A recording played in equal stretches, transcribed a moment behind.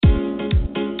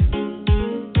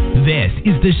This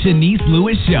is the Shanice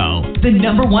Lewis Show, the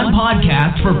 #1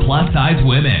 podcast for plus-size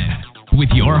women. With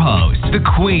your host, the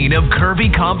queen of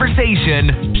curvy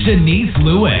conversation, Shanice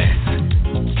Lewis.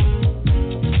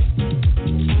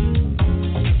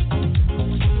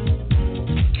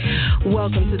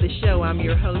 Welcome to the show. I'm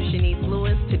your host, Shanice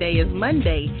Lewis. Today is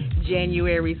Monday,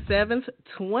 January 7th,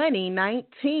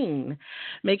 2019.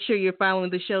 Make sure you're following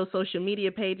the show's social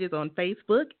media pages on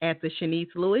Facebook at The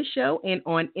Shanice Lewis Show and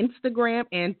on Instagram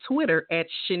and Twitter at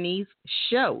Shanice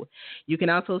Show. You can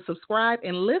also subscribe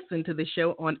and listen to the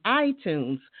show on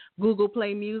iTunes, Google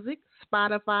Play Music,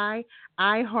 Spotify,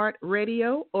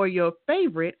 iHeartRadio, or your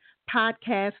favorite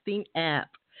podcasting app.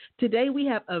 Today we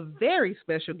have a very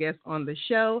special guest on the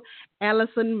show,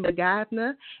 Allison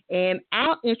McGevna, and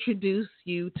I'll introduce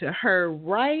you to her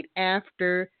right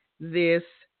after this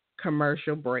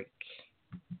commercial break.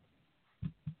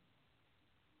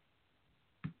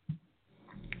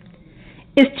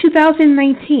 It's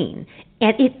 2019,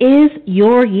 and it is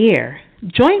your year.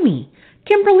 Join me,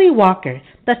 Kimberly Walker,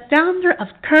 the founder of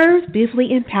Curves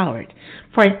Beautifully Empowered,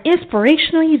 for an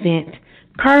inspirational event,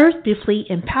 Curves Beautifully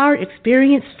Empowered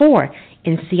Experience 4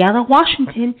 in Seattle,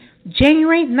 Washington,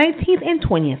 January 19th and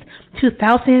 20th,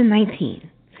 2019.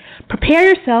 Prepare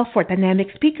yourself for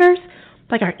dynamic speakers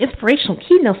like our inspirational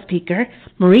keynote speaker,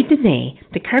 Marie Denee,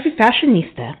 the curvy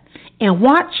fashionista, and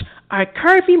watch our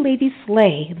curvy ladies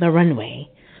slay the runway.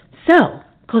 So,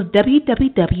 go to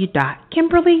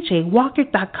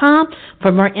www.kimberlyjwalker.com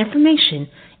for more information,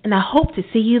 and I hope to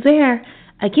see you there.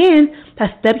 Again,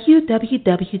 that's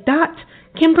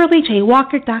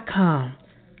www.kimberlyjwalker.com.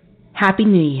 Happy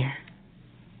New Year.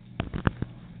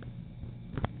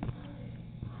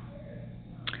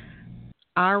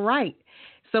 All right.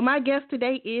 So my guest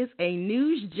today is a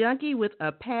news junkie with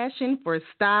a passion for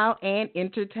style and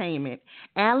entertainment.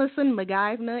 Allison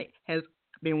McGevna has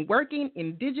been working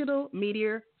in digital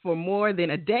media for more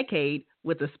than a decade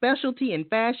with a specialty in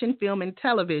fashion, film, and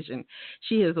television.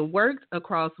 She has worked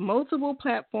across multiple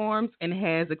platforms and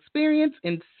has experience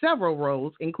in several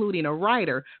roles, including a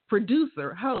writer,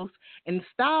 producer, host, and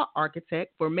style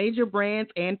architect for major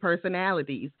brands and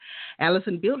personalities.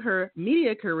 Allison built her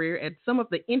media career at some of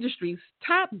the industry's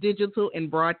top digital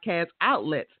and broadcast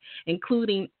outlets,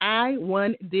 including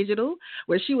iOne Digital,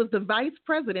 where she was the vice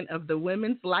president of the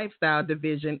women's lifestyle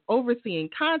division, overseeing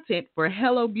content for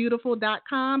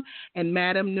HelloBeautiful.com and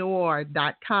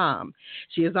MadameNoir.com.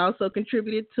 She has also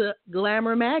contributed to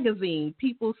Glamour Magazine,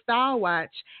 People's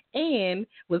StyleWatch, and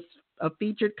was a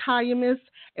featured columnist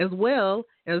as well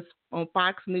as on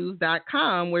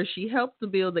FoxNews.com, where she helped to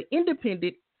build the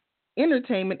independent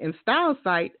entertainment and style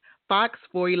site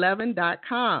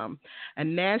Fox411.com. A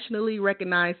nationally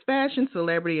recognized fashion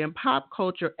celebrity and pop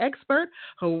culture expert,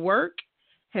 her work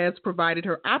has provided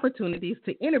her opportunities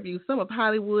to interview some of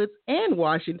Hollywood's and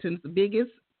Washington's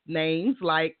biggest names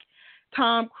like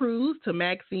Tom Cruise to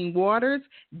Maxine Waters,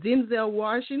 Denzel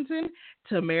Washington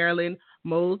to Marilyn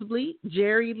Mosby,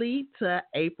 Jerry Lee to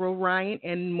April Ryan,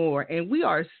 and more. And we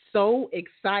are so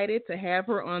excited to have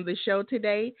her on the show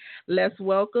today. Let's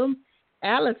welcome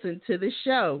Allison to the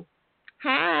show.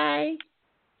 Hi.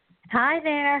 Hi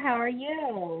there. How are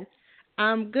you?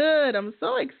 I'm good. I'm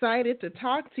so excited to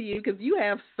talk to you because you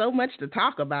have so much to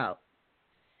talk about.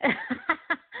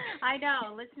 I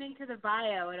know. Listening to the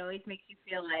bio, it always makes you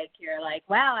feel like you're like,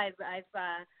 wow, I've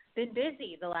been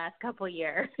busy the last couple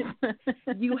years.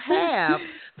 You have.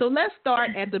 So let's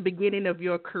start at the beginning of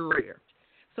your career.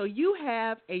 So you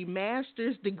have a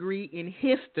master's degree in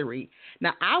history.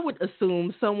 Now, I would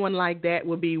assume someone like that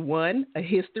would be, one, a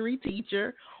history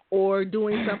teacher or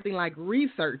doing something like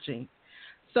researching.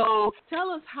 So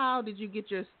tell us, how did you get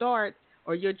your start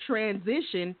or your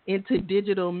transition into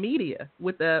digital media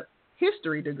with a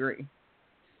history degree?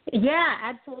 Yeah,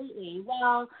 absolutely.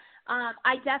 Well,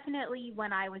 I definitely,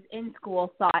 when I was in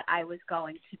school, thought I was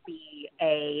going to be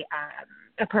a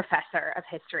professor of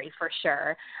history for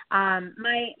sure.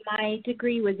 My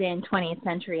degree was in 20th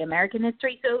century American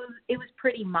history, so it was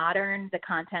pretty modern, the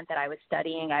content that I was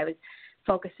studying. I was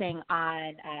focusing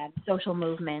on social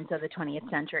movements of the 20th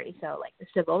century, so like the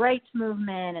civil rights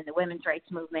movement and the women's rights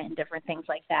movement and different things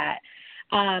like that.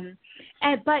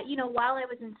 But, you know, while I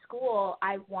was in school,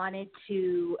 I wanted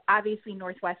to, obviously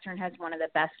Northwestern has one of the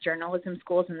best journalism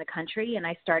schools in the country, and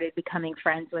I started becoming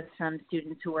friends with some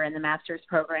students who were in the master's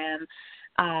program.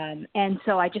 And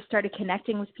so I just started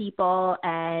connecting with people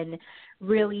and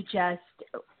really just,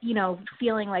 you know,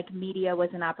 feeling like media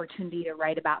was an opportunity to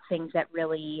write about things that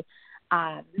really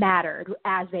mattered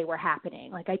as they were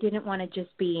happening. Like, I didn't want to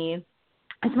just be,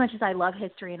 as much as I love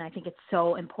history and I think it's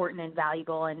so important and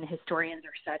valuable, and historians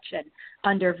are such an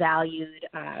undervalued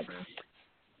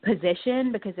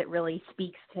position because it really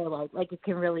speaks to like it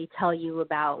can really tell you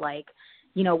about like,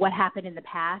 you know, what happened in the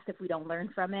past. If we don't learn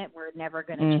from it, we're never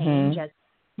going to change as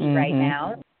right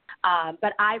now.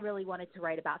 But I really wanted to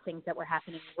write about things that were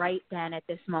happening right then at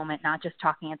this moment, not just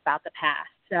talking about the past.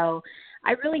 So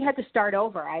I really had to start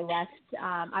over. I left,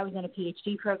 I was in a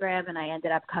PhD program, and I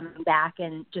ended up coming back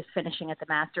and just finishing at the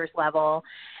master's level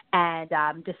and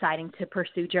deciding to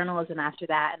pursue journalism after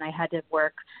that. And I had to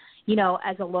work, you know,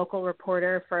 as a local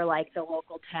reporter for like the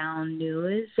local town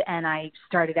news. And I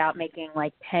started out making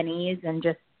like pennies and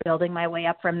just building my way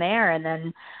up from there, and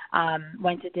then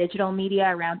went to digital media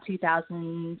around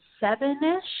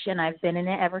 2007-ish, and I've been in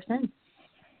it ever since.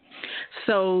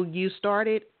 So you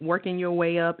started working your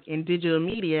way up in digital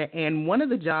media, and one of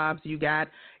the jobs you got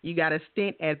a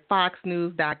stint at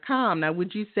foxnews.com. Now,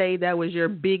 would you say that was your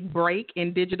big break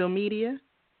in digital media?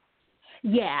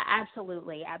 Yeah,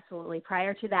 absolutely.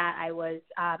 Prior to that,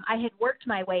 I had worked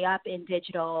my way up in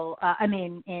digital,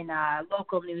 in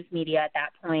local news media at that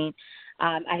point.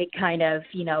 I had kind of,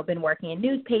 you know, been working in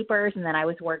newspapers, and then I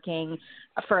was working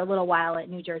for a little while at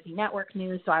New Jersey Network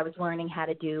News, so I was learning how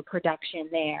to do production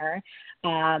there.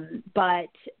 But,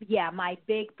 yeah, my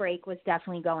big break was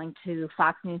definitely going to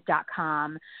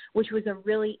foxnews.com, which was a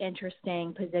really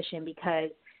interesting position because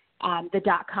the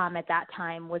 .com at that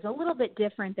time was a little bit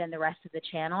different than the rest of the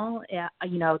channel.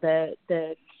 You know, it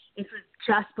was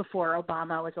just before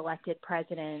Obama was elected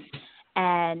president.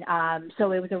 And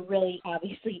so it was a really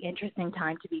obviously interesting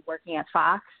time to be working at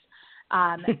Fox.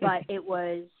 But it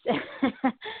was,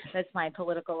 that's my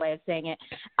political way of saying it.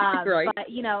 Right. But,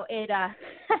 you know,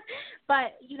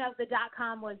 but, you know, the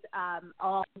 .com was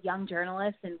all young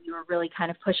journalists, and we were really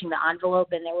kind of pushing the envelope,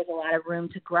 and there was a lot of room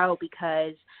to grow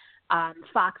because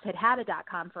Fox had a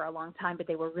 .com for a long time, but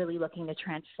they were really looking to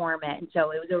transform it. And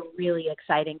so it was a really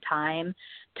exciting time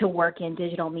to work in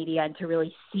digital media and to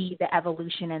really see the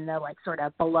evolution and the like sort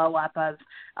of blow up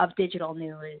of digital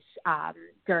news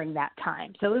during that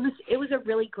time. So it was a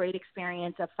really great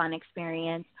experience, a fun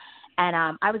experience.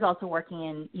 And I was also working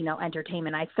in, you know,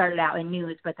 entertainment. I started out in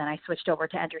news, but then I switched over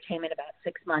to entertainment about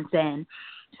 6 months in.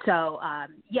 So,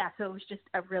 so it was just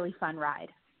a really fun ride.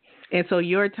 And so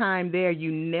your time there,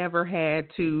 you never had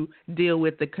to deal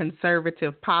with the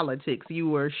conservative politics. You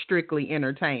were strictly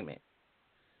entertainment.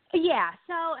 Yeah.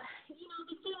 So, you know,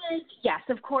 the thing is, yes,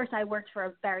 of course, I worked for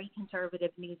a very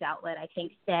conservative news outlet. I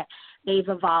think that they've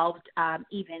evolved,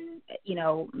 even, you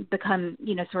know, become,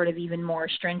 you know, sort of even more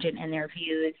stringent in their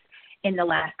views in the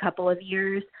last couple of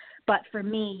years. But for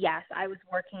me, yes, I was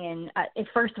working in,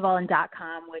 first of all, in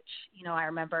 .com, which, you know, I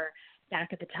remember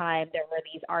back at the time, there were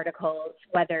these articles,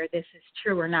 whether this is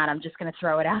true or not, I'm just going to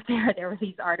throw it out there. There were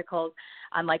these articles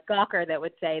on like Gawker that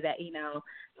would say that, you know,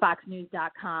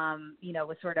 foxnews.com, you know,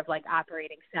 was sort of like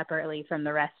operating separately from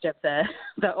the rest of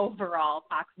the overall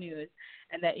Fox News,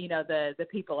 and that, you know, the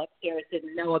people upstairs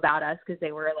didn't know about us because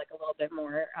they were like a little bit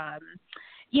more,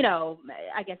 you know,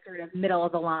 I guess sort of middle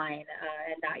of the line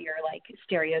and not your like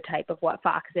stereotype of what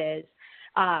Fox is.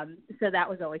 So that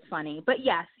was always funny. But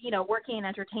yes, you know, working in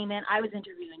entertainment, I was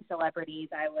interviewing celebrities.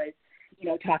 I was, you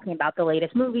know, talking about the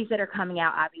latest movies that are coming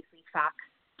out, obviously Fox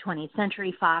 20th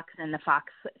Century Fox and the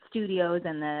Fox Studios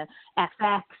and the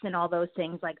FX and all those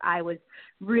things. Like I was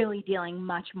really dealing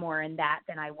much more in that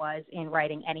than I was in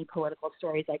writing any political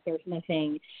stories. Like there's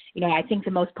nothing, you know, I think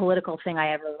the most political thing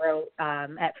I ever wrote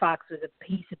at Fox was a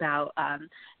piece about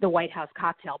the White House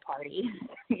cocktail party,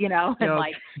 you know, and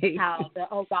like how the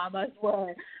Obamas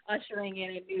were ushering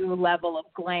in a new level of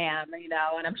glam, you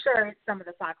know, and I'm sure some of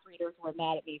the Fox readers were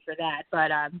mad at me for that, but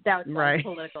that was right. As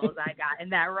political as I got in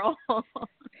that role.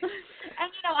 And,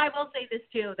 you know, I will say this,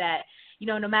 too, that, you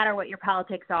know, no matter what your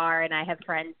politics are, and I have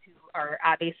friends who are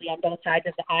obviously on both sides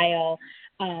of the aisle,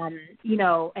 you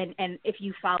know, and if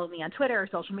you follow me on Twitter or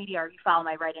social media or you follow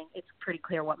my writing, it's pretty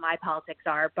clear what my politics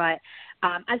are. But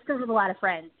I still have a lot of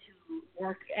friends who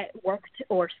worked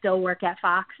or still work at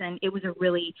Fox, and it was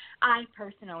I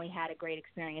personally had a great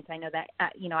experience. I know that,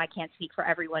 you know, I can't speak for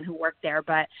everyone who worked there,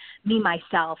 but me,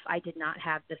 myself, I did not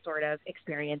have the sort of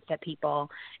experience that people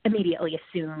immediately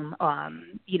assume,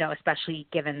 you know, especially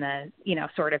given the, you know,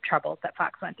 sort of troubles that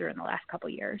Fox went through in the last couple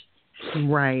of years.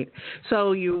 Right.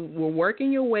 So you were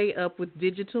working your way up with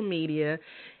digital media.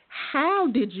 How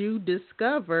did you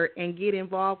discover and get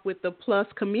involved with the Plus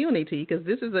community? Because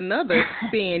this is another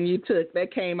spin you took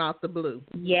that came out the blue.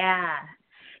 Yeah.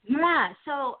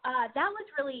 So that was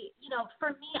really, you know, for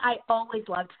me, I always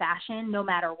loved fashion. No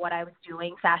matter what I was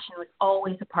doing, fashion was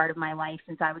always a part of my life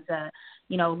since I was a,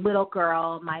 you know, little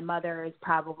girl. My mother is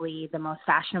probably the most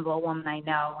fashionable woman I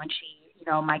know, and she, you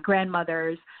know, my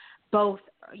grandmothers both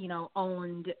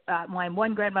owned, my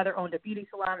one grandmother owned a beauty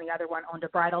salon, the other one owned a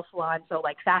bridal salon. So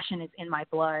like fashion is in my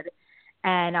blood.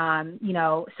 And,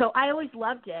 so I always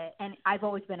loved it. And I've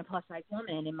always been a plus size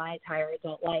woman in my entire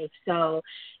adult life. So,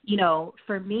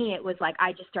 for me, it was like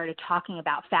I just started talking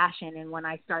about fashion. And when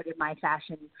I started my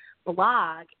fashion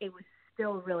blog, it was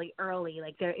still really early.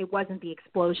 Like it wasn't the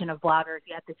explosion of bloggers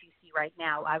yet that you see right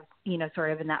now. I was,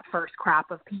 sort of in that first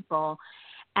crop of people.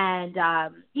 And,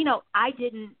 I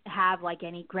didn't have like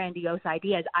any grandiose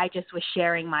ideas. I just was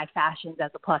sharing my fashions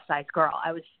as a plus size girl.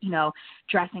 I was,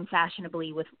 dressing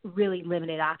fashionably with really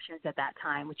limited options at that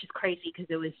time, which is crazy because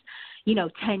it was,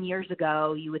 10 years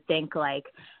ago. You would think like,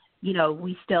 you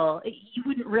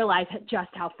wouldn't realize just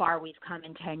how far we've come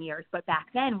in 10 years. But back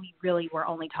then we really were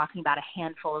only talking about a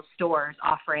handful of stores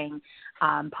offering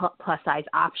plus size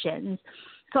options.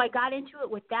 So I got into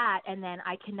it with that, and then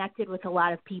I connected with a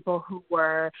lot of people who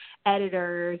were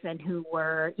editors and who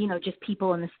were, just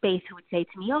people in the space who would say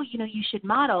to me, oh, you should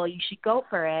model, you should go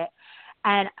for it.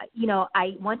 And,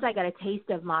 once I got a taste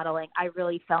of modeling, I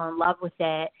really fell in love with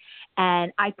it.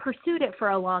 And I pursued it for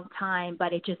a long time,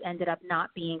 but it just ended up not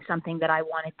being something that I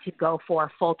wanted to go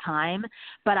for full time.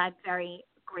 But I'm very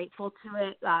grateful to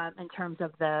it in terms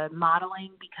of the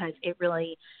modeling because it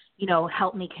really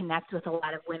helped me connect with a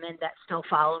lot of women that still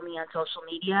follow me on social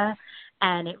media.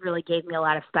 And it really gave me a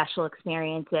lot of special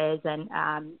experiences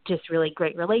and just really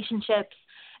great relationships.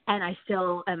 And I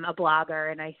still am a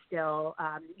blogger, and I still,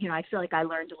 I feel like I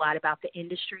learned a lot about the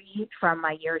industry from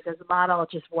my years as a model.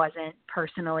 It just wasn't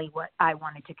personally what I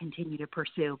wanted to continue to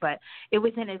pursue. But it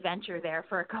was an adventure there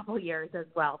for a couple of years as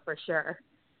well, for sure.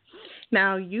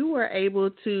 Now, you were able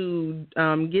to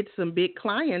get some big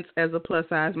clients as a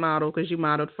plus-size model because you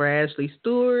modeled for Ashley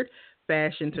Stewart,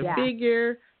 Fashion to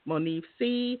Figure, Monique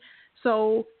C.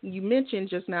 So you mentioned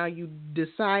just now you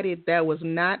decided that was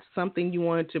not something you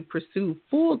wanted to pursue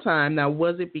full-time. Now,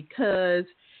 was it because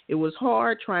it was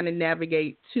hard trying to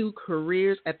navigate two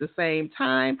careers at the same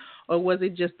time, or was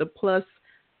it just the plus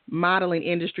modeling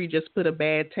industry just put a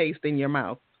bad taste in your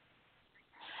mouth?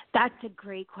 That's a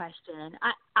great question.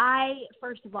 I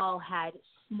first of all, had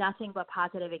nothing but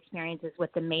positive experiences with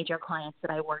the major clients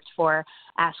that I worked for.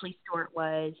 Ashley Stewart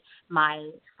was my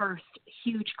first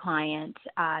huge client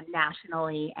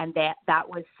nationally, and that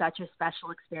was such a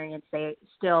special experience. They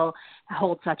still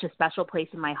hold such a special place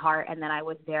in my heart. And then I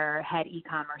was their head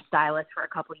e-commerce stylist for a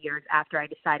couple of years after I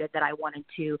decided that I wanted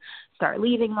to start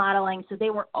leaving modeling. So they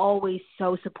were always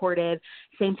so supportive.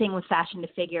 Same thing with Fashion to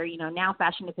Figure. Now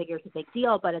Fashion to Figure is a big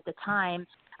deal, but at the time,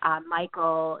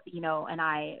 Michael,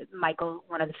 Michael,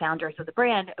 one of the founders of the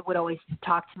brand, would always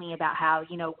talk to me about how,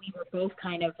 we were both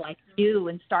kind of like new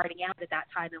and starting out at that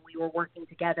time, and we were working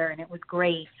together, and it was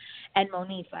great. And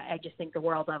Monique, I just think the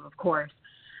world of course.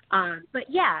 But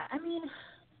yeah, modeling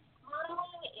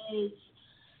is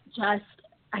just,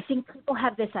 I think people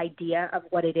have this idea of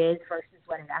what it is versus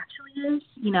what it actually is,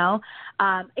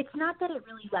 It's not that it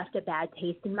really left a bad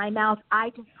taste in my mouth.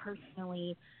 I just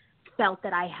personally felt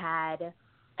that I had,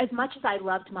 as much as I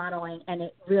loved modeling and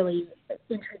it really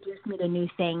introduced me to new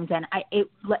things, and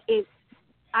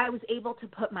I was able to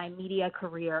put my media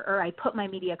career, or I put my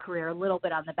media career a little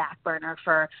bit on the back burner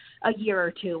for a year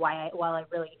or two while I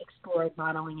really explored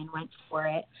modeling and went for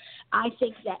it. I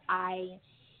think that I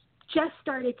just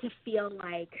started to feel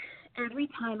like every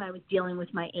time I was dealing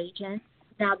with my agent,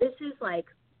 now this is like,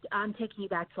 I'm taking you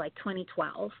back to like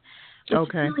 2012, which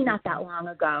is really not that long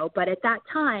ago. But at that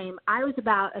time, I was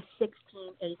about a 16,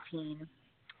 18.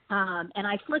 And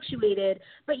I fluctuated,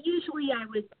 but usually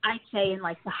I'd say in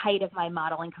like the height of my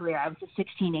modeling career, I was a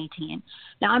 16, 18.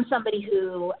 Now I'm somebody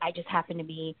who I just happen to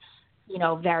be,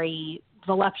 very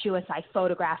voluptuous. I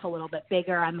photograph a little bit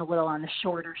bigger. I'm a little on the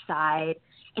shorter side.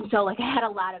 And so, like, I had a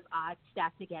lot of odds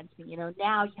stacked against me.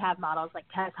 Now you have models like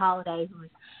Tess Holliday, who's,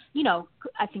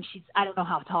 I think I don't know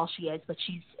how tall she is, but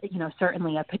she's,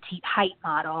 certainly a petite height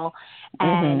model.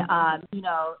 And,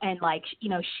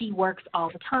 she works all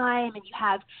the time, and you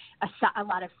have a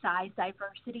lot of size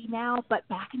diversity now. But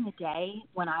back in the day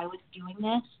when I was doing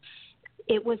this,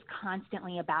 it was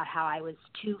constantly about how I was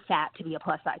too fat to be a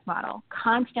plus-size model.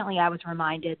 Constantly I was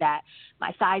reminded that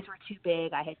my thighs were too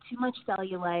big, I had too much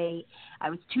cellulite,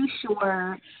 I was too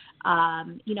short,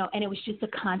 and it was just a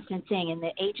constant thing. And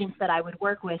the agents that I would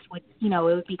work with would, it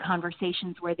would be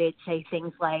conversations where they'd say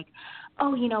things like,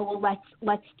 oh,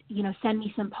 let's send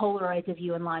me some Polaroids of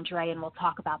you in lingerie and we'll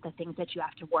talk about the things that you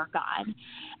have to work on.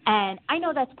 And I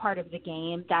know that's part of the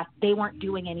game, that they weren't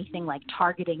doing anything like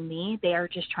targeting me. They are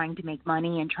just trying to make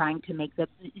money and trying to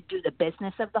do the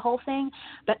business of the whole thing.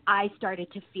 But I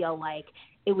started to feel like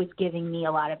it was giving me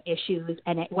a lot of issues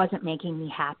and it wasn't making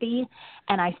me happy.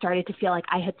 And I started to feel like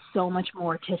I had so much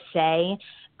more to say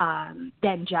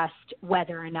than just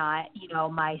whether or not,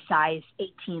 my size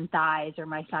 18 thighs or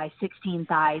my size 16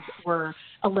 thighs were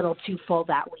a little too full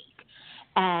that week.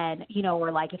 And,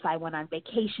 or like if I went on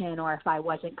vacation or if I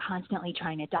wasn't constantly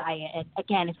trying to diet. And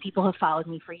again, if people have followed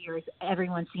me for years,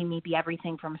 everyone's seen me be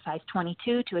everything from a size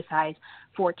 22 to a size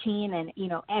 14 and,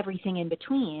 everything in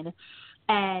between.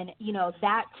 And,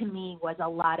 that to me was a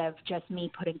lot of just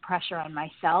me putting pressure on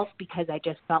myself because I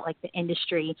just felt like the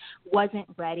industry wasn't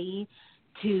ready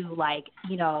to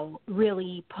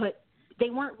really they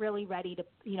weren't really ready to,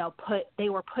 they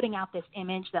were putting out this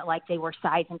image that like they were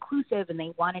size inclusive and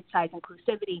they wanted size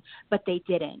inclusivity, but they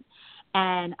didn't.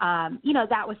 And,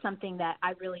 that was something that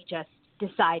I really just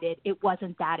decided it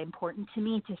wasn't that important to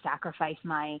me to sacrifice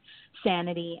my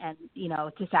sanity and,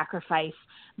 to sacrifice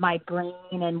my brain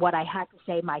and what I had to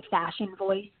say, my fashion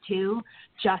voice too,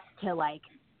 just to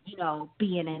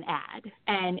be in an ad.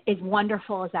 And as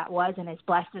wonderful as that was and as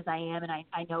blessed as I am, and I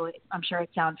know I'm sure it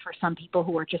sounds for some people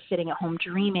who are just sitting at home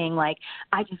dreaming, like,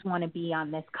 I just want to be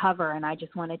on this cover and I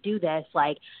just want to do this.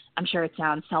 Like, I'm sure it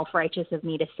sounds self-righteous of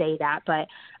me to say that, but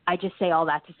I just say all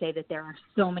that to say that there are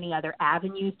so many other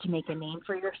avenues to make a name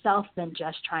for yourself than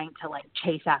just trying to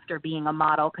chase after being a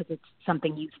model because it's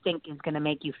something you think is going to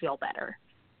make you feel better.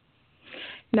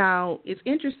 Now, it's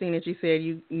interesting that you said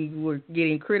you were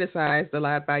getting criticized a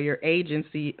lot by your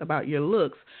agency about your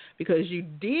looks because you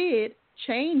did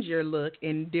change your look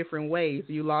in different ways.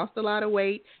 You lost a lot of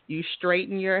weight. You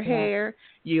straightened your hair.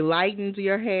 You lightened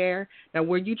your hair. Now,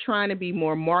 were you trying to be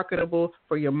more marketable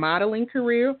for your modeling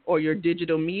career or your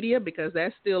digital media? Because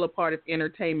that's still a part of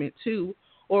entertainment, too.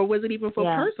 Or was it even for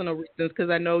personal reasons? Because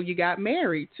I know you got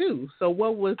married, too. So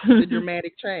what was the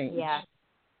dramatic change? Yeah.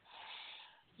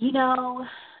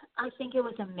 I think it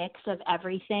was a mix of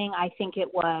everything. I think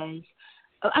it was,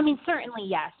 certainly,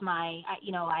 yes.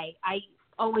 I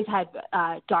always had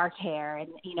dark hair and,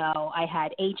 I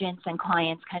had agents and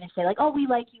clients kind of say like, oh, we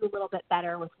like you a little bit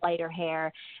better with lighter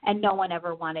hair. And no one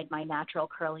ever wanted my natural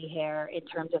curly hair in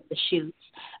terms of the shoots.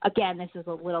 Again, this is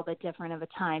a little bit different of a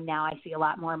time now. I see a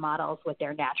lot more models with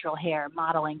their natural hair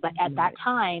modeling. But at that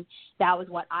time, that was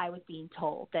what I was being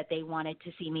told, that they wanted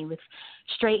to see me with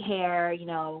straight hair,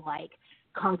 like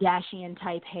Kardashian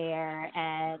type hair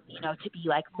and, to be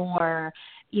more,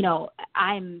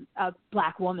 I'm a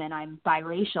Black woman, I'm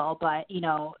biracial, but,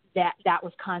 that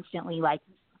was constantly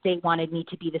they wanted me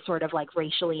to be the sort of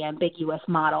racially ambiguous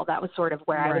model. That was sort of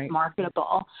where I was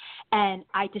marketable. And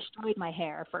I destroyed my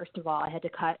hair. First of all, I had to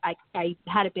cut, I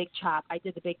had a big chop. I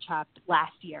did the big chop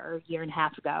last year, a year and a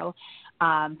half ago,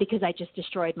 because I just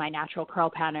destroyed my natural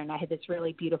curl pattern. I had this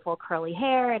really beautiful curly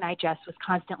hair and I just was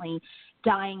constantly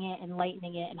dyeing it and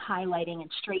lightening it and highlighting and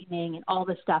straightening and all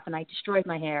this stuff. And I destroyed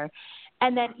my hair.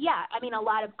 And then, a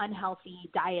lot of unhealthy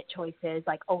diet choices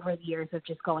over the years of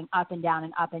just going up and down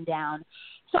and up and down.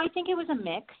 So I think it was a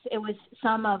mix. It was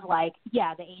some of the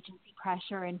agency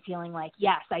pressure and feeling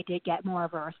yes, I did get more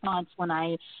of a response when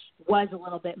I was a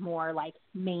little bit more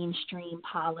mainstream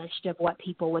polished of what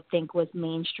people would think was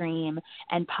mainstream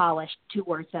and polished, two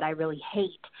words that I really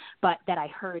hate, but that I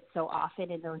heard so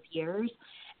often in those years.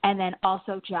 And then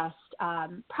also just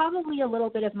probably a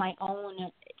little bit of my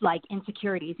own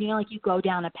insecurities. You go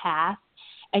down a path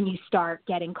and you start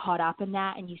getting caught up in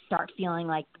that and you start feeling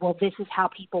well, this is how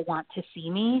people want to see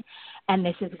me. And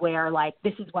this is where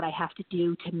this is what I have to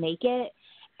do to make it.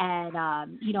 And,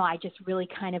 I just really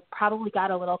kind of probably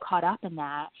got a little caught up in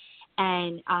that.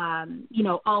 And,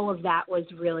 all of that was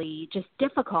really just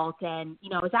difficult. And,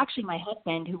 it was actually my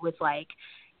husband who was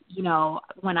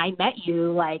when I met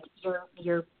you,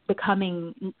 you're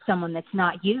becoming someone that's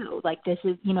not you. This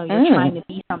is, you're trying to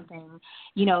be something,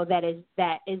 that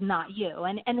is not you.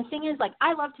 And the thing is,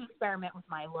 I love to experiment with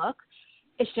my look.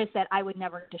 It's just that I would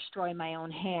never destroy my own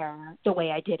hair the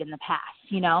way I did in the past.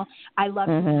 I love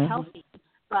to be healthy,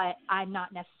 but I'm not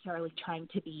necessarily trying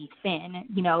to be thin,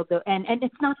 and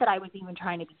it's not that I was even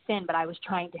trying to be thin, but I was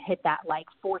trying to hit that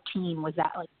 14 was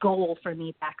that goal for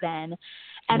me back then.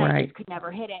 And I just could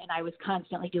never hit it. And I was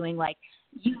constantly doing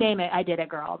you name it, I did it,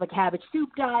 girl. The cabbage soup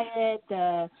diet,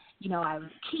 I was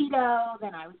keto,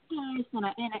 then I was this, and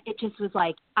it just was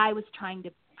I was trying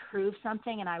to prove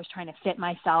something and I was trying to fit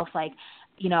myself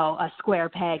a square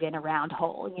peg in a round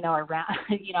hole, around,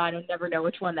 I don't never know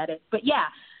which one that is, but yeah.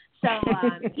 So,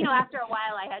 after a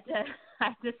while I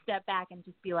had to step back and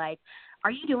just be are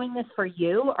you doing this for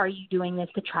you? Are you doing this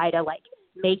to try to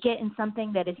make it in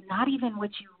something that is not even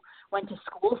what you went to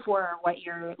school for or what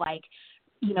you're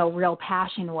real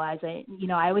passion was. I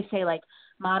always say like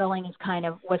modeling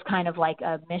was kind of like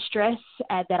a mistress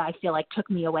that I feel like took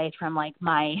me away from like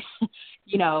my,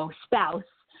 spouse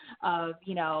of,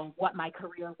 what my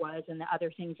career was and the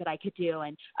other things that I could do.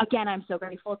 And again, I'm so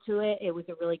grateful to it. It was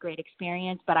a really great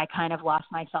experience, but I kind of lost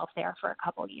myself there for a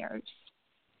couple of years.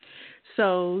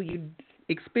 So you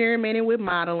experimented with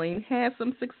modeling, had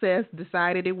some success,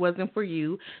 decided it wasn't for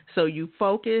you, so you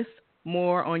focused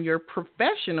more on your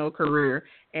professional career,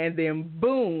 and then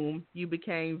boom, you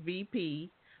became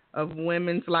VP of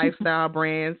women's lifestyle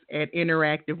brands at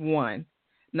Interactive One.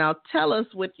 Now tell us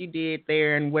what you did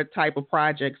there and what type of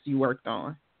projects you worked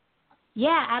on.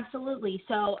 Yeah, absolutely.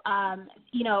 So, I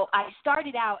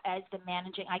started out as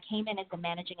I came in as the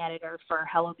managing editor for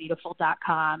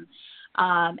HelloBeautiful.com.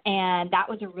 And that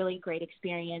was a really great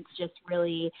experience. Just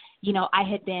really, I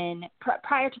had been,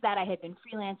 prior to that, I had been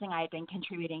freelancing. I had been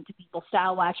contributing to People's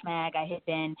StyleWatch mag. I had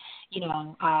been,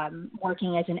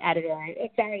 working as an editor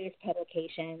at various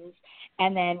publications.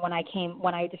 And then when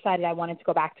I decided I wanted to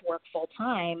go back to work full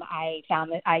time, I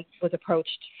found that I was approached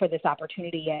for this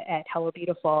opportunity at Hello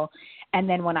Beautiful. And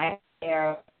then when I was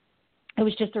there, it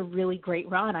was just a really great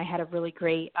run. I had a really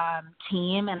great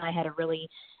team, and I had a really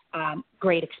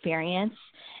great experience.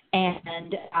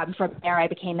 And from there, I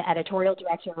became the editorial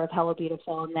director of Hello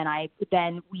Beautiful. And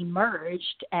then we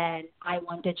merged, and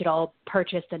iOne Digital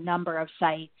purchased a number of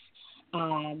sites,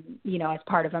 as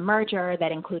part of a merger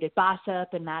that included Gossip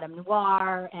and Madame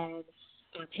Noir and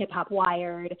Hip Hop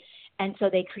Wired. And so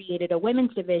they created a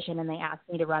women's division, and they asked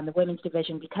me to run the women's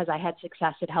division because I had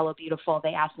success at Hello Beautiful.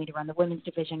 They asked me to run the women's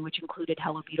division, which included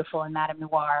Hello Beautiful and Madame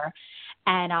Noir.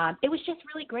 And it was just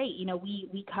really great.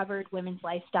 We covered women's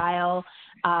lifestyle.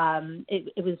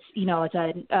 It was,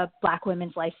 it's a Black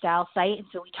women's lifestyle site. And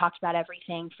so we talked about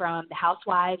everything from the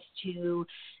housewives to,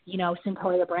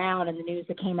 Cyntoia Brown and the news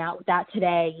that came out with that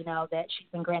today, that she's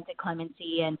been granted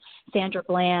clemency, and Sandra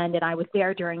Bland. And I was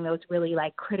there during those really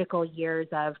like critical years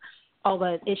of all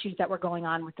the issues that were going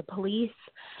on with the police.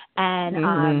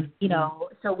 And,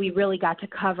 so we really got to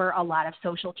cover a lot of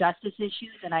social justice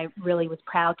issues. And I really was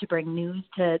proud to bring news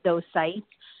to those sites,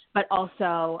 but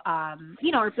also,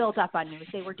 or build up on news.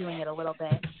 They were doing it a little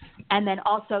bit. And then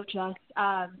also just,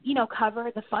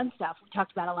 cover the fun stuff. We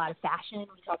talked about a lot of fashion.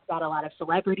 We talked about a lot of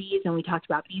celebrities, and we talked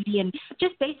about beauty, and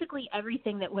just basically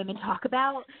everything that women talk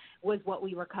about was what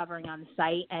we were covering on the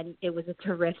site. And it was a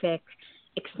terrific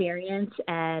experience.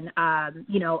 And,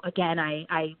 again,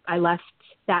 I left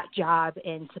that job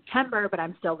in September, but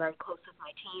I'm still very close with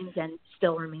my teams and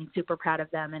still remain super proud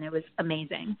of them. And it was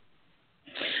amazing.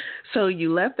 So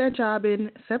you left that job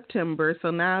in September.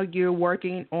 So now you're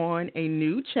working on a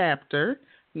new chapter.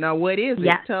 Now, what is it?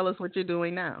 Yes. Tell us what you're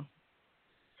doing now.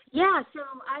 Yeah, so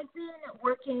I've been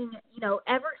working,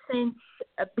 ever since,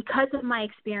 because of my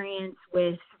experience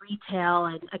with retail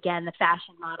and, again, the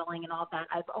fashion modeling and all that,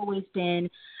 I've always been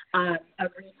a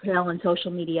retail and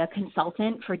social media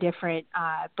consultant for different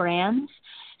brands.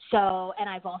 So, and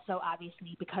I've also,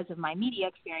 obviously, because of my media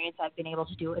experience, I've been able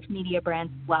to do it with media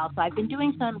brands as well. So I've been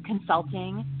doing some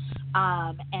consulting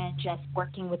and just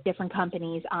working with different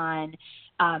companies on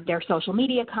their social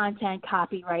media content,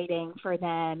 copywriting for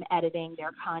them, editing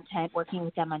their content, working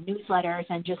with them on newsletters,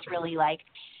 and just really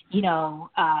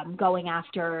going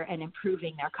after and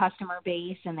improving their customer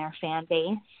base and their fan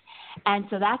base. And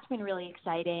so that's been really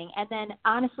exciting. And then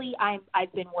honestly,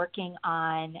 I've been working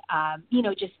on,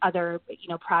 just other,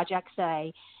 projects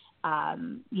that I,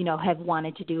 have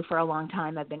wanted to do for a long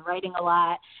time. I've been writing a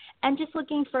lot and just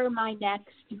looking for my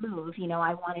next move.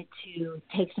 I wanted to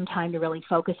take some time to really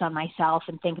focus on myself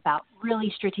and think about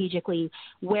really strategically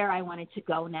where I wanted to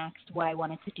go next, what I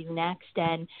wanted to do next.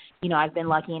 And, I've been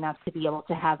lucky enough to be able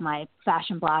to have my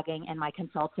fashion blogging and my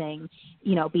consulting,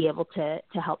 be able to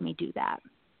help me do that.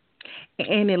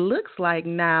 And it looks like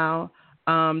now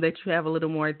that you have a little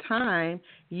more time,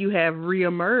 you have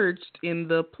reemerged in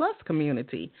the Plus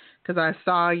community, because I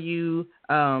saw you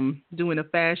doing a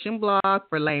fashion blog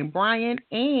for Lane Bryant,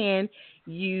 and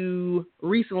you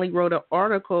recently wrote an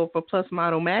article for Plus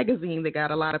Model Magazine that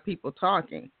got a lot of people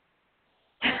talking.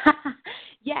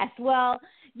 Yes, well,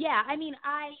 yeah, I mean,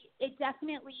 it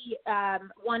definitely,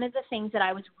 one of the things that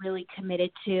I was really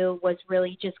committed to was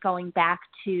really just going back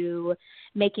to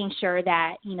making sure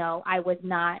that, I was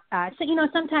not,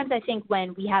 sometimes I think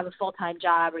when we have a full-time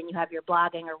job and you have your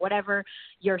blogging or whatever,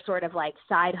 your sort of like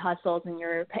side hustles and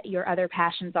your other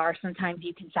passions are, sometimes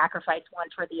you can sacrifice one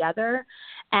for the other.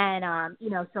 And,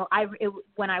 so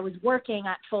when I was working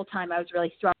at full-time, I was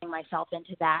really throwing myself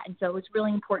into that. And so it was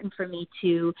really important for me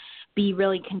to be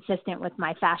really consistent with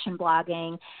my fashion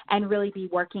blogging and really be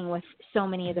working with so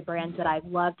many of the brands that I've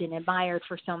loved and admired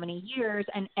for so many years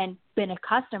and been a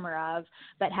customer of,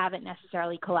 but haven't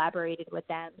necessarily collaborated with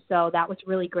them. So that was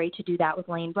really great to do that with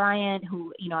Lane Bryant,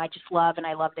 who, you know, I just love, and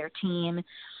I love their team.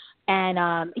 And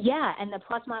and the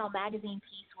Plus Model Magazine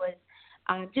piece was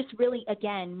just really,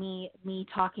 again, me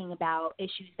talking about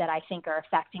issues that I think are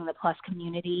affecting the plus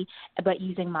community, but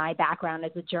using my background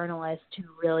as a journalist to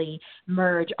really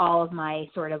merge all of my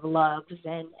sort of loves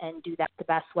and do that the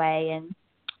best way. And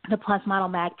the Plus Model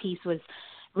Mag piece was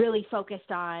really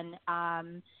focused on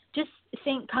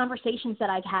conversations that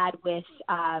I've had with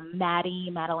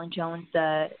Madeline Jones,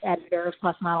 the editor of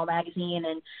Plus Model Magazine,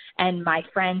 and my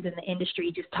friends in the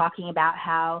industry, just talking about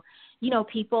how, you know,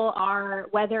 people are,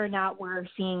 whether or not we're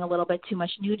seeing a little bit too much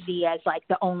nudity as like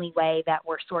the only way that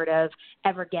we're sort of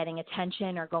ever getting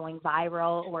attention or going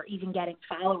viral or even getting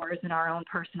followers in our own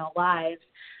personal lives,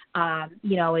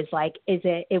 you know, it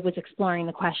was exploring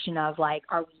the question of like,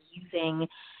 are we using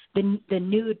the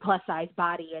nude plus size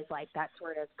body as like that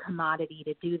sort of commodity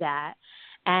to do that?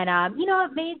 And, you know,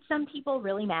 it made some people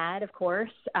really mad, of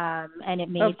course. And it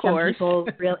made some people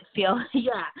really feel,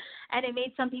 and it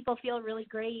made some people feel really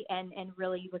great and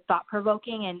really was thought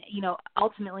provoking. And, you know,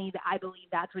 ultimately I believe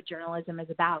that's what journalism is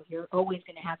about. You're always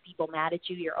going to have people mad at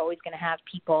you. You're always going to have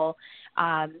people,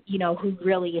 you know, who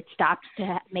really it stops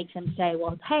to make them say,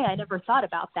 well, hey, I never thought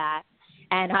about that.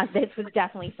 And this was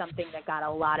definitely something that got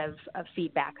a lot of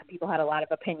feedback. People had a lot of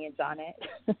opinions on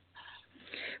it.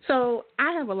 So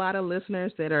I have a lot of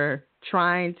listeners that are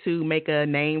trying to make a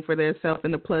name for themselves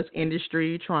in the plus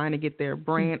industry, trying to get their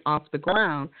brand off the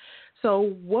ground.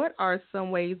 So what are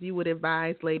some ways you would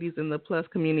advise ladies in the plus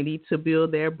community to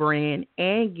build their brand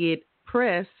and get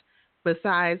press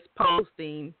besides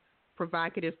posting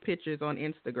provocative pictures on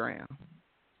Instagram?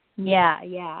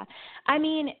 Yeah. I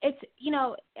mean, it's, you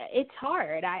know, it's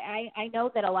hard. I know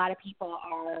that a lot of people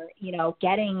are, you know,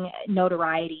 getting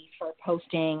notoriety for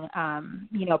posting,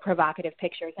 you know, provocative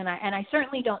pictures. And I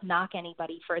certainly don't knock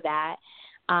anybody for that.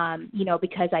 You know,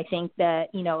 because I think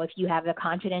that, you know, if you have the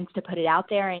confidence to put it out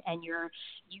there and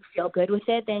you feel good with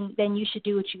it, then you should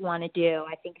do what you want to do.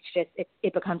 I think it's just,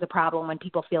 it becomes a problem when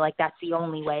people feel like that's the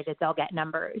only way that they'll get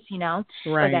numbers, you know,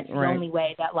 or that's the only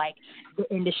way that like the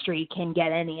industry can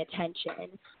get any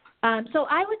attention. So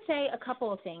I would say a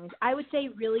couple of things. I would say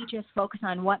really just focus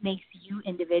on what makes you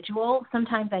individual.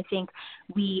 Sometimes I think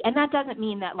and that doesn't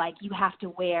mean that like you have to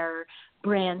wear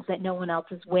brands that no one else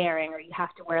is wearing, or you have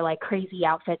to wear like crazy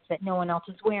outfits that no one else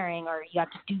is wearing, or you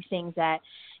have to do things that,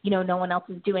 you know, no one else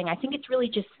is doing. I think it's really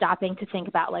just stopping to think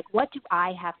about like, what do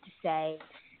I have to say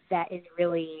that is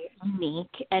really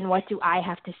unique, and what do I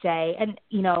have to say and,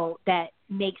 you know, that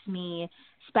makes me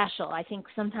special. I think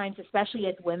sometimes, especially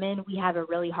as women, we have a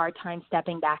really hard time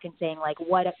stepping back and saying like,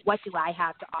 what do I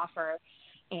have to offer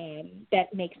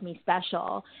that makes me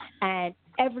special? And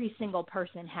every single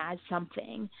person has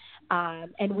something,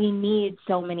 and we need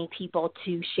so many people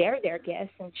to share their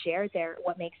gifts and share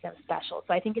what makes them special.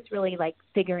 So I think it's really like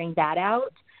figuring that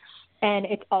out. And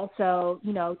it's also,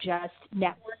 you know, just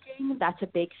networking. That's a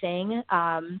big thing.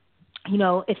 You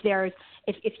know, if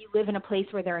you live in a place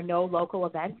where there are no local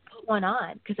events, put one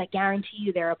on, because I guarantee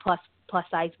you there are plus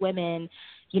size women,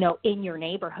 you know, in your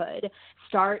neighborhood.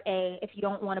 If you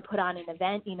don't want to put on an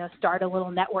event, you know, start a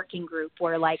little networking group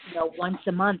where, like, you know, once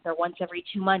a month or once every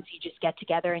 2 months, you just get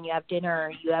together and you have dinner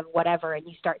or you have whatever, and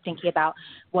you start thinking about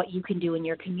what you can do in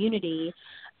your community.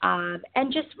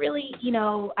 And just really, you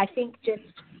know, I think just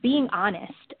being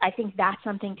honest. I think that's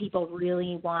something people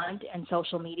really want in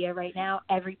social media right now.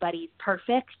 Everybody's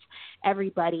perfect.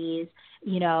 Everybody's,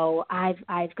 you know,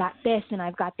 I've got this and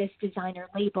I've got this designer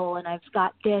label and I've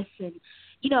got this, and,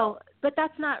 you know, but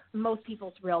that's not most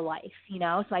people's real life, you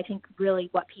know? So I think really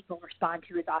what people respond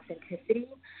to is authenticity.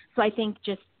 So I think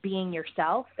just being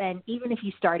yourself, and even if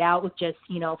you start out with just,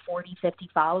 you know, 40, 50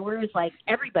 followers, like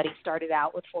everybody started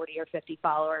out with 40 or 50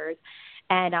 followers,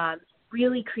 and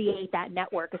really create that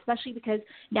network, especially because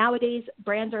nowadays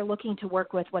brands are looking to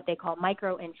work with what they call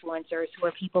micro influencers, who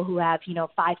are people who have, you know,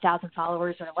 5,000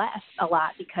 followers or less a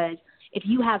lot, because if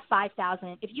you have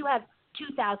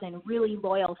 2,000 really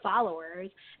loyal followers,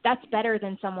 that's better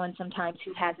than someone sometimes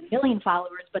who has 1 million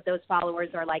followers, but those followers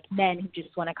are like men who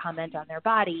just want to comment on their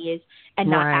bodies and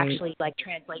not actually like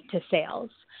translate to sales.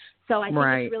 So I think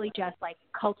it's really just like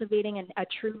cultivating a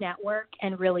true network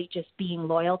and really just being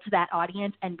loyal to that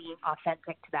audience and being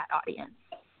authentic to that audience.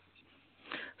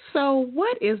 So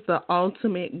what is the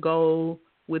ultimate goal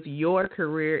with your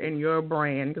career and your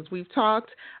brand? Because we've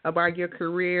talked about your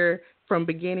career from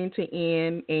beginning to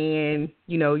end, and,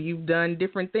 you know, you've done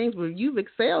different things, but you've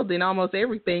excelled in almost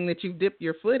everything that you've dipped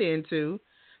your foot into.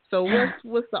 So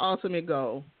what's the ultimate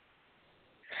goal?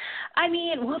 I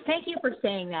mean, well, thank you for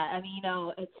saying that. I mean, you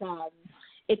know,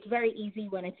 it's very easy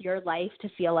when it's your life to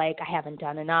feel like I haven't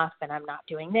done enough and I'm not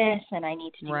doing this and I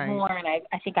need to do more. And I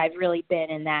think I've really been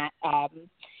in that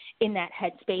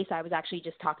headspace. I was actually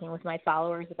just talking with my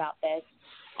followers about this.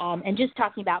 And just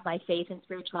talking about my faith and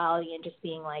spirituality and just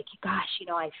being like, gosh, you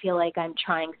know, I feel like I'm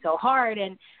trying so hard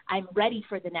and I'm ready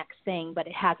for the next thing, but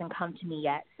it hasn't come to me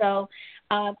yet. So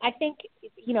I think,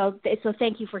 you know, so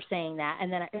thank you for saying that.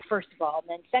 And then first of all, and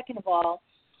then second of all,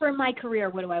 for my career,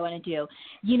 what do I want to do?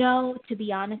 You know, to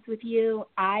be honest with you,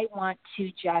 I want to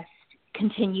just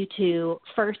continue to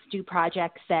first do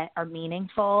projects that are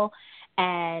meaningful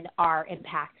and are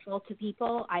impactful to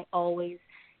people.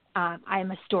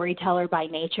 I'm a storyteller by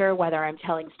nature, whether I'm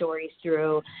telling stories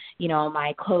through, you know,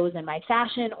 my clothes and my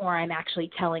fashion, or I'm actually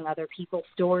telling other people's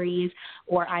stories,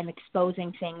 or I'm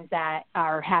exposing things that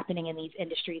are happening in these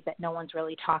industries that no one's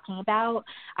really talking about.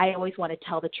 I always want to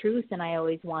tell the truth, and I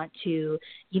always want to,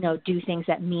 you know, do things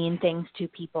that mean things to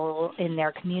people in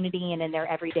their community and in their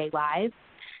everyday lives.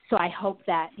 So I hope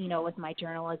that, you know, with my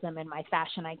journalism and my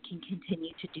fashion, I can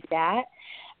continue to do that.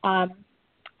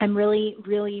 I'm really,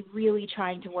 really, really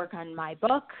trying to work on my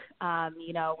book,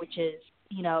 you know, which is,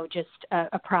 you know, just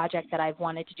a project that I've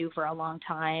wanted to do for a long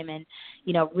time, and,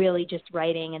 you know, really just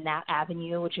writing in that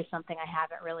avenue, which is something I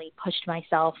haven't really pushed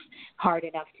myself hard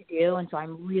enough to do. And so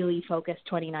I'm really focused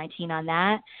 2019 on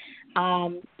that.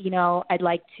 You know, I'd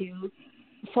like to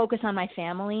focus on my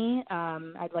family.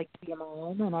 I'd like to be a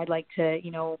mom, and I'd like to,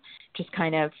 you know, just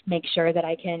kind of make sure that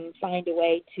I can find a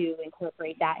way to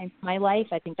incorporate that into my life.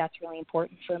 I think that's really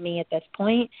important for me at this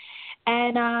point.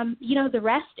 And, you know, the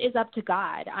rest is up to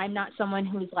God. I'm not someone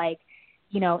who's like,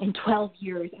 you know, in 12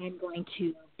 years, I'm going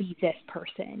to be this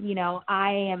person. You know,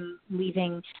 I am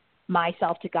leaving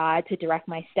myself to God to direct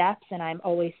my steps, and I'm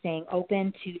always staying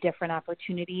open to different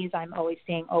opportunities. I'm always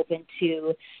staying open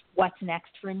to what's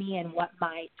next for me and what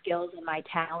my skills and my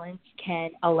talents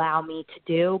can allow me to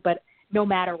do. But no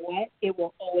matter what, it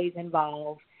will always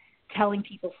involve telling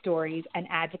people stories and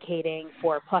advocating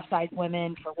for plus-size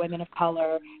women, for women of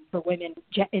color, for women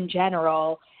in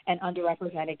general, and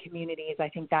underrepresented communities. I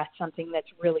think that's something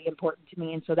that's really important to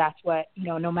me. And so that's what, you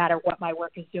know, no matter what my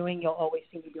work is doing, you'll always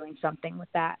see me doing something with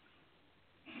that.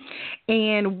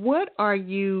 And what are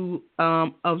you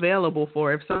available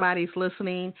for? If somebody's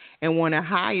listening and want to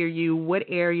hire you, what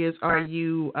areas are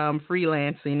you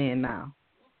freelancing in now?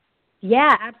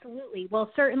 Yeah, absolutely. Well,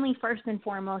 certainly first and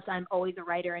foremost, I'm always a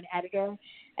writer and editor,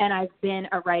 and I've been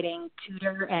a writing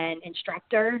tutor and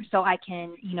instructor. So I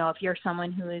can, you know, if you're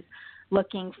someone who is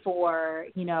looking for,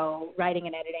 you know, writing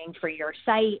and editing for your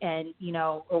site and, you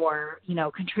know, or, you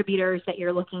know, contributors that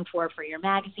you're looking for your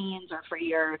magazines or for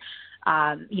your,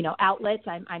 you know, outlets,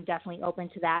 I'm definitely open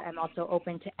to that. I'm also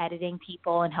open to editing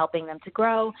people and helping them to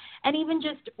grow, and even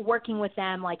just working with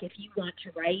them. Like if you want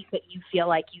to write, but you feel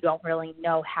like you don't really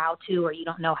know how to, or you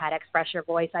don't know how to express your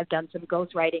voice, I've done some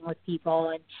ghostwriting with people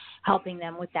and helping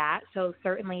them with that. So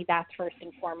certainly that's first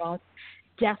and foremost.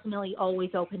 Definitely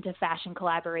always open to fashion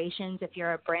collaborations. If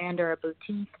you're a brand or a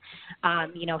boutique,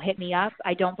 you know, hit me up.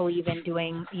 I don't believe in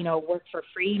doing, you know, work for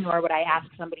free, nor would I ask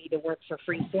somebody to work for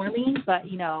free for me. But,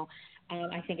 you know,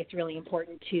 I think it's really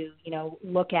important to, you know,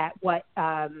 look at what,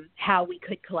 how we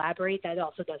could collaborate. That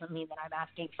also doesn't mean that I'm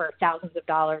asking for thousands of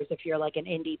dollars if you're like an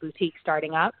indie boutique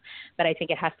starting up, but I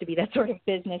think it has to be that sort of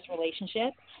business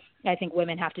relationship. I think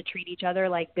women have to treat each other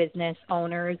like business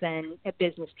owners and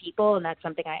business people, and that's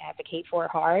something I advocate for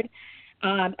hard.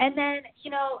 And then,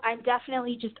 you know, I'm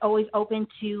definitely just always open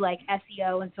to like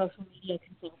SEO and social media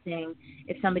consulting.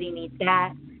 If somebody needs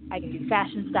that, I can do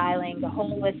fashion styling. The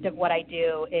whole list of what I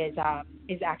do is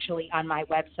actually on my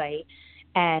website,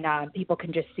 and people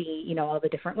can just see, you know, all the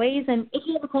different ways. And if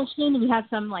you have a question and you have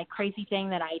some like crazy thing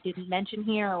that I didn't mention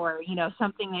here, or, you know,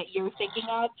 something that you're thinking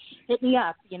of, hit me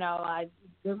up. You know,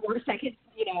 the worst I could,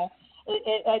 you know,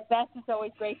 at best, it's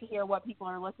always great to hear what people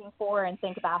are looking for and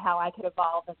think about how I could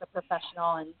evolve as a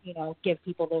professional and, you know, give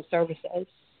people those services.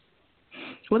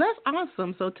 Well, that's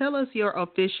awesome. So tell us your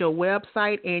official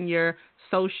website and your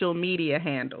social media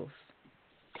handles.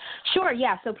 Sure,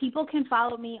 yeah. So people can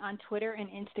follow me on Twitter and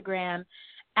Instagram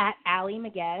at Allie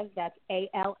McGev. That's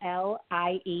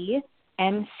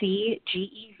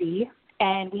ALLIEMCGEV.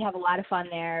 And we have a lot of fun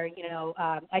there. You know,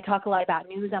 I talk a lot about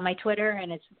news on my Twitter,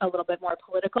 and it's a little bit more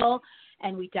political.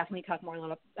 And we definitely talk more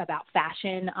about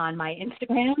fashion on my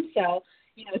Instagram. So,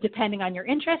 you know, depending on your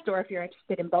interest, or if you're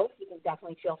interested in both, you can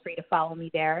definitely feel free to follow me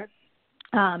there.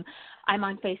 I'm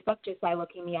on Facebook just by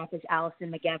looking me up as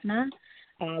Allison McGevna.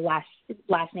 Last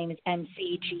name is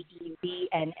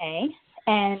McGevna.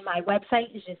 And my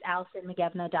website is just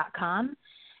AllisonMcGevna.com.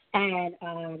 And,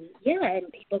 and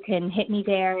people can hit me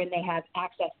there, and they have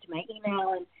access to my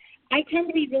email. And I tend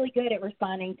to be really good at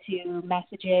responding to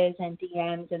messages and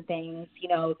DMs and things,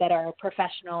 that are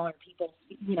professional or people,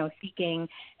 seeking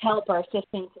help or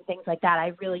assistance and things like that.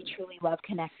 I really, truly love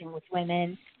connecting with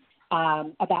women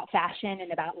about fashion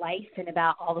and about life and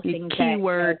about all the things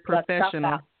keyword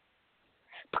professional.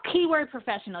 Keyword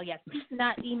professional, yes. Please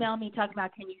not email me talking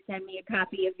about, can you send me a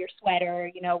copy of your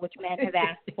sweater, which men have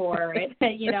asked for it, or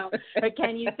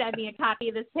can you send me a copy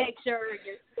of this picture or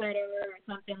your sweater or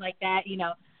something like that,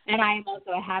 And I am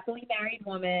also a happily married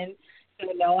woman, so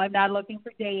no, I'm not looking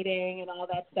for dating and all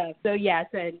that stuff. So yes,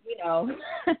 and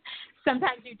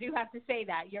sometimes you do have to say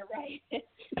that. You're right.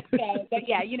 But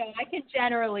yeah, I can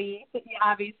generally,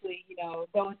 obviously,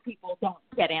 those people don't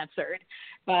get answered.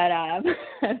 But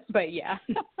yeah.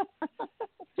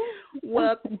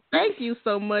 Well, thank you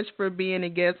so much for being a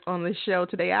guest on the show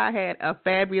today. I had a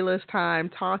fabulous time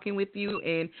talking with you,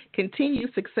 and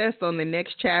continued success on the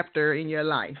next chapter in your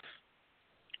life.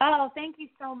 Oh, thank you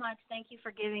so much. Thank you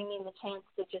for giving me the chance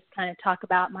to just kind of talk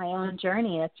about my own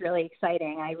journey. It's really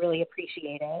exciting. I really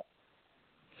appreciate it.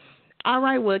 All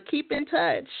right. Well, keep in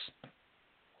touch.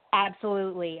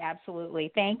 Absolutely.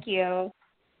 Absolutely. Thank you.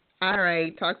 All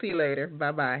right. Talk to you later.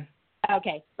 Bye-bye.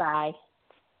 Okay. Bye.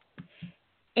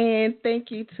 And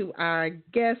thank you to our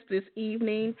guest this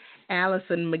evening,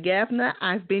 Allison McGevna.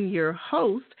 I've been your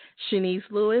host, Shanice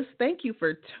Lewis. Thank you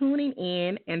for tuning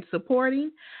in and supporting.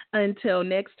 Until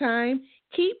next time,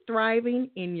 keep thriving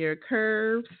in your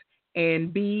curves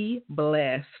and be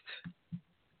blessed.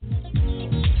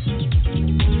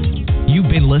 You've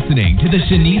been listening to The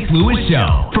Shanice Lewis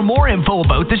Show. For more info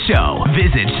about the show,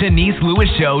 visit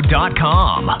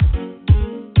ShaniceLewisShow.com.